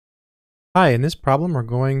Hi, in this problem, we're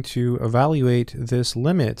going to evaluate this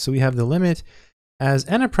limit. So we have the limit as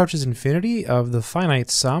n approaches infinity of the finite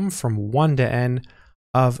sum from 1 to n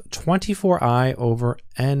of 24i over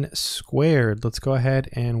n squared. Let's go ahead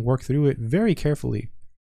and work through it very carefully.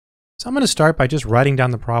 So I'm going to start by just writing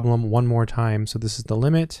down the problem one more time. So this is the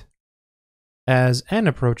limit as n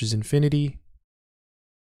approaches infinity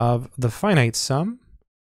of the finite sum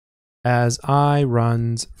as I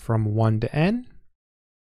runs from 1 to n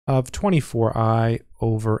of 24i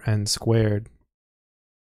over n squared.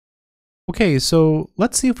 Okay, so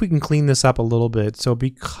let's see if we can clean this up a little bit. So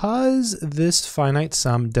because this finite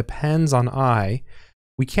sum depends on I,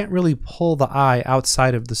 we can't really pull the I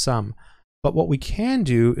outside of the sum. But what we can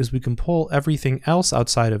do is we can pull everything else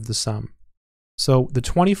outside of the sum. So the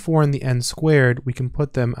 24 and the n squared, we can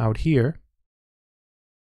put them out here.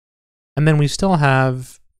 And then we still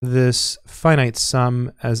have this finite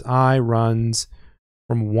sum as I runs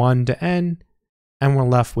from 1 to n, and we're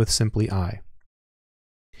left with simply I.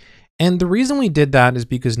 And the reason we did that is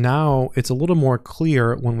because now it's a little more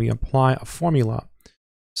clear when we apply a formula.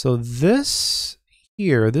 So this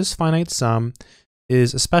here, this finite sum,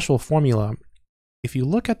 is a special formula. If you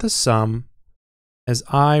look at the sum as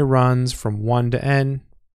I runs from 1 to n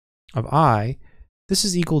of I, this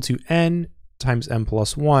is equal to n times n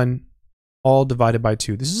plus 1, all divided by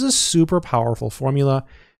 2. This is a super powerful formula.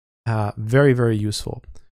 Very, very useful.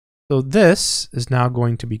 So this is now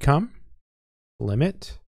going to become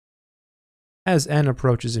limit as n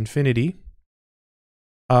approaches infinity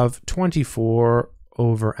of 24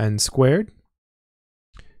 over n squared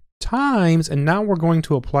times, and now we're going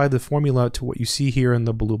to apply the formula to what you see here in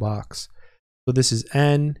the blue box. So this is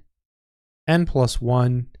n plus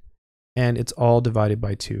 1, and it's all divided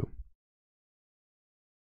by 2.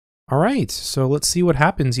 All right, so let's see what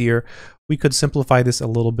happens here. We could simplify this a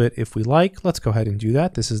little bit if we like. Let's go ahead and do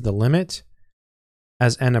that. This is the limit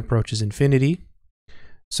as n approaches infinity.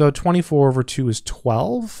 So 24 over 2 is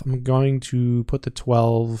 12. I'm going to put the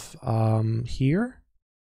 12 here.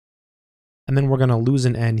 And then we're going to lose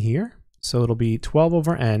an n here. So it'll be 12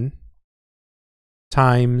 over n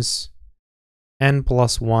times n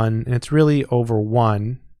plus 1. And it's really over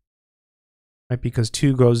 1, right? Because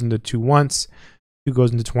 2 goes into 2 once. 2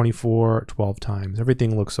 goes into 24 12 times.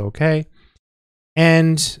 Everything looks okay.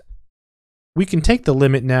 And we can take the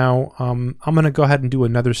limit now. I'm going to go ahead and do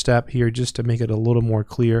another step here just to make it a little more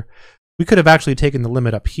clear. We could have actually taken the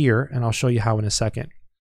limit up here, and I'll show you how in a second.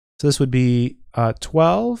 So this would be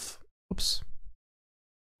 12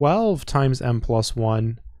 times n plus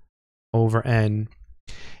 1 over n.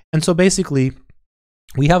 And so basically,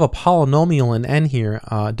 we have a polynomial in n here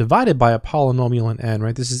divided by a polynomial in n,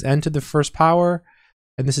 right? This is n to the first power,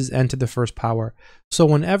 and this is n to the first power. So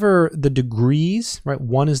whenever the degrees, right,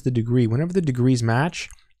 1 is the degree, whenever the degrees match,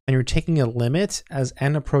 and you're taking a limit as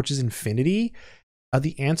n approaches infinity,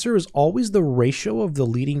 the answer is always the ratio of the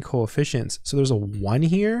leading coefficients. So there's a 1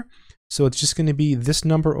 here, so it's just going to be this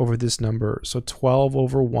number over this number. So 12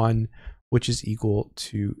 over 1, which is equal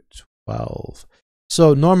to 12.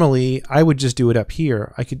 So normally I would just do it up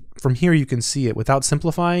here. From here you can see it without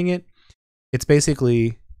simplifying it. It's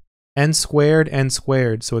basically n squared,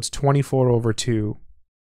 so it's 24 over 2,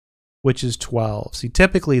 which is 12. See,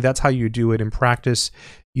 typically that's how you do it. In practice,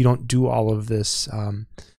 you don't do all of this.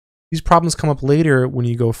 These problems come up later when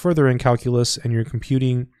you go further in calculus and you're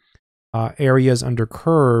computing areas under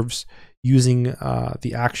curves using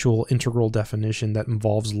the actual integral definition that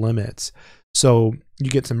involves limits. So you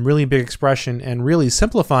get some really big expression, and really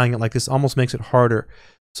simplifying it like this almost makes it harder.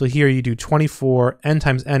 So here you do 24, n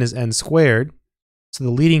times n is n squared. So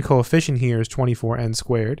the leading coefficient here is 24n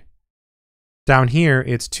squared. Down here,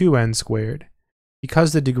 it's 2n squared.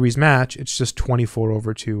 Because the degrees match, it's just 24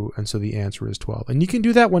 over 2, and so the answer is 12. And you can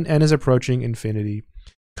do that when n is approaching infinity.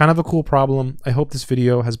 Kind of a cool problem. I hope this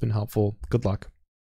video has been helpful. Good luck.